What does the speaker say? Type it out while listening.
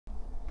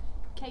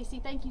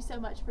Kacey, thank you so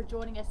much for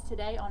joining us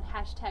today on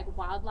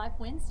 #Wildlife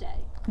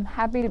Wednesday. I'm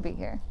happy to be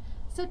here.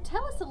 So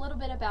tell us a little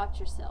bit about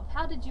yourself.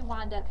 How did you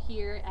wind up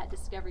here at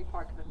Discovery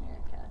Park of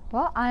America?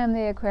 Well, I am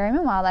the Aquarium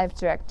and Wildlife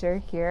Director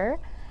here,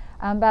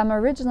 but I'm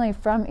originally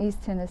from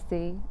East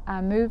Tennessee.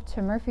 I moved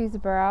to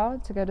Murfreesboro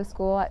to go to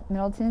school at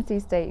Middle Tennessee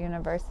State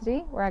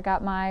University, where I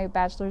got my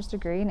bachelor's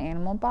degree in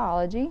animal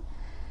biology.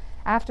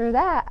 After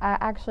that, I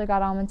actually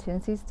got on with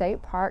Tennessee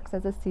State Parks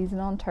as a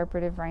seasonal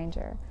interpretive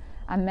ranger.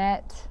 I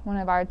met one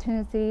of our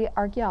Tennessee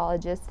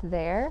archaeologists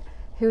there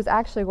who was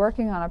actually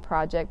working on a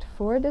project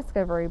for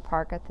Discovery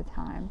Park at the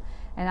time,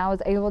 and I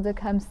was able to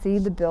come see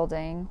the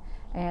building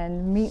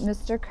and meet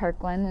Mr.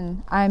 Kirkland,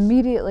 and I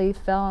immediately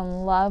fell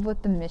in love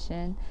with the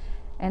mission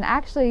and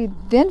actually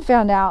then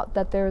found out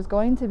that there was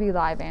going to be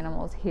live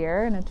animals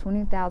here in a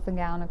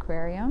 20,000-gallon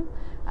aquarium.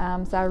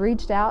 So I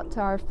reached out to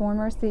our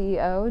former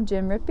CEO,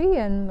 Jim Rippey,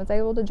 and was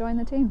able to join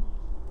the team.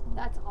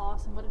 That's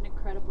awesome. What an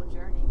incredible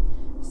journey.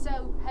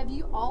 So have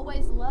you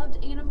always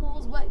loved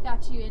animals? What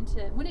got you into,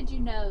 when did you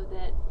know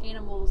that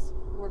animals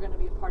were going to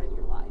be a part of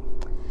your life?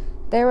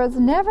 There was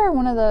never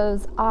one of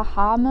those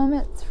aha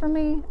moments for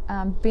me.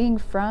 Being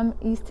from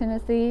East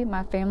Tennessee,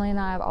 my family and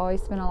I have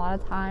always spent a lot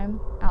of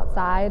time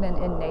outside and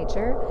in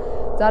nature.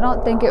 So I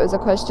don't think it was a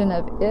question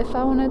of if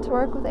I wanted to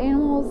work with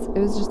animals. It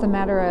was just a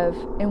matter of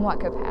in what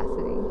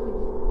capacity.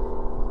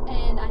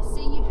 And I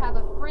see you have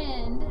a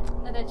friend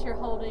that you're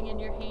holding in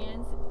your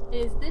hands.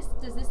 Does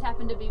this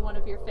happen to be one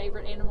of your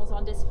favorite animals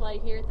on display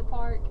here at the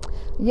park?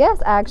 Yes,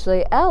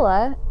 actually,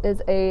 Ella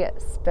is a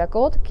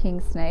speckled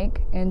king snake,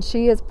 and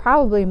she is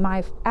probably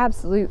my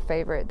absolute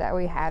favorite that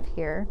we have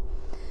here.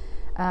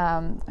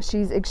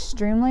 She's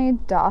extremely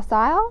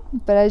docile,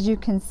 but as you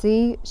can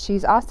see,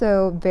 she's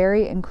also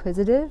very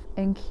inquisitive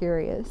and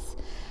curious.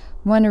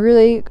 One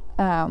really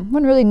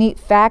neat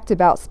fact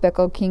about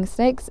speckled king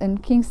snakes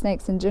and king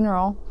snakes in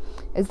general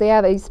is they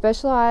have a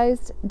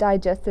specialized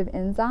digestive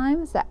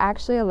enzymes that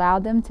actually allow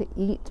them to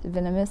eat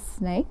venomous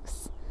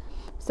snakes.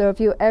 So if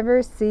you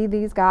ever see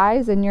these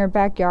guys in your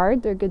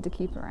backyard, they're good to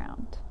keep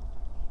around.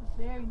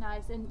 Very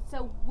nice. And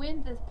so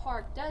when the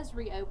park does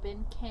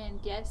reopen, can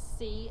guests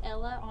see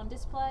Ella on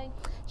display?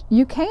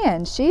 You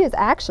can. She is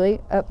actually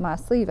up my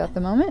sleeve at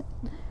the moment,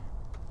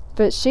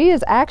 but she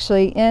is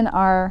actually in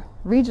our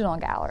regional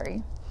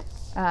gallery.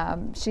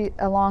 She,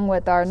 along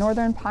with our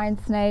northern pine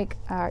snake,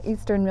 our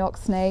eastern milk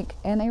snake,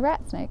 and a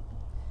rat snake.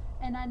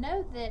 And I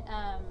know that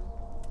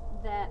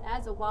that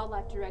as a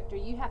wildlife director,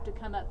 you have to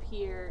come up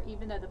here,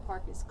 even though the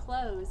park is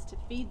closed, to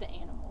feed the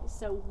animals.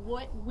 So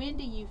when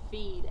do you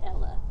feed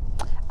Ella?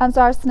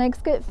 So our snakes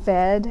get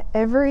fed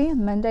every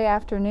Monday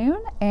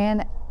afternoon,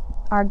 and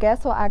our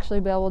guests will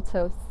actually be able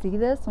to see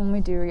this when we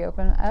do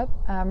reopen up.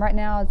 Right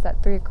now it's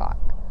at 3 o'clock.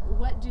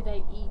 What do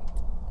they eat?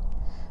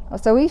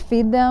 So we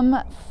feed them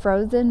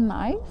frozen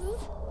mice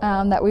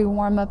that we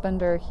warm up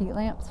under heat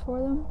lamps for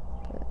them.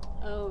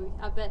 Oh,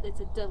 I bet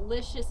it's a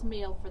delicious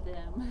meal for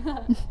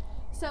them.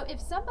 So if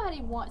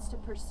somebody wants to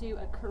pursue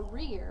a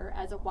career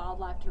as a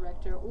wildlife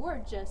director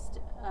or just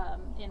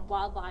in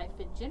wildlife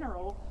in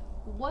general,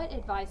 what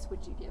advice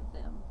would you give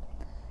them?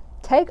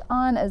 Take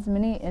on as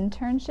many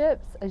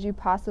internships as you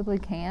possibly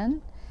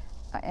can,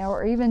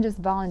 or even just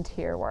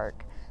volunteer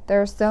work.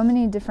 There are so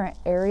many different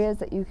areas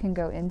that you can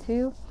go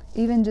into,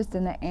 even just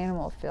in the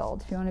animal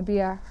field. If you want to be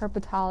a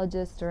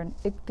herpetologist or an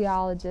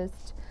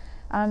ichthyologist,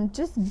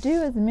 just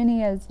do as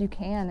many as you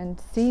can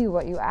and see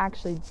what you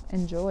actually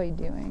enjoy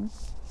doing.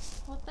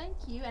 Well, thank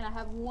you. And I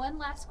have one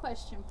last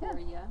question for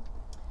you.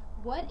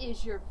 What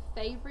is your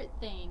favorite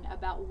thing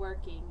about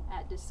working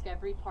at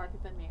Discovery Park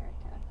of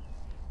America?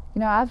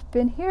 You know, I've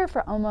been here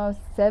for almost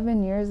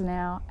 7 years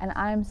now, and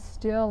I'm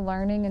still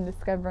learning and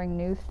discovering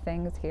new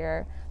things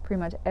here pretty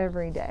much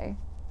every day.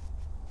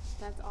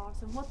 That's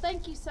awesome. Well,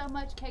 thank you so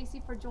much,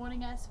 Kacey, for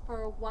joining us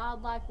for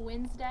Wildlife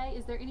Wednesday.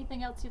 Is there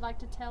anything else you'd like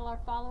to tell our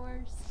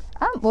followers?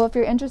 Well, if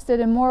you're interested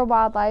in more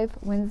Wildlife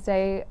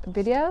Wednesday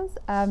videos,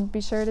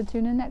 be sure to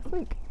tune in next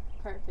week.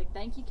 Perfect.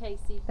 Thank you,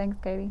 Kacey. Thanks,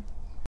 Katie.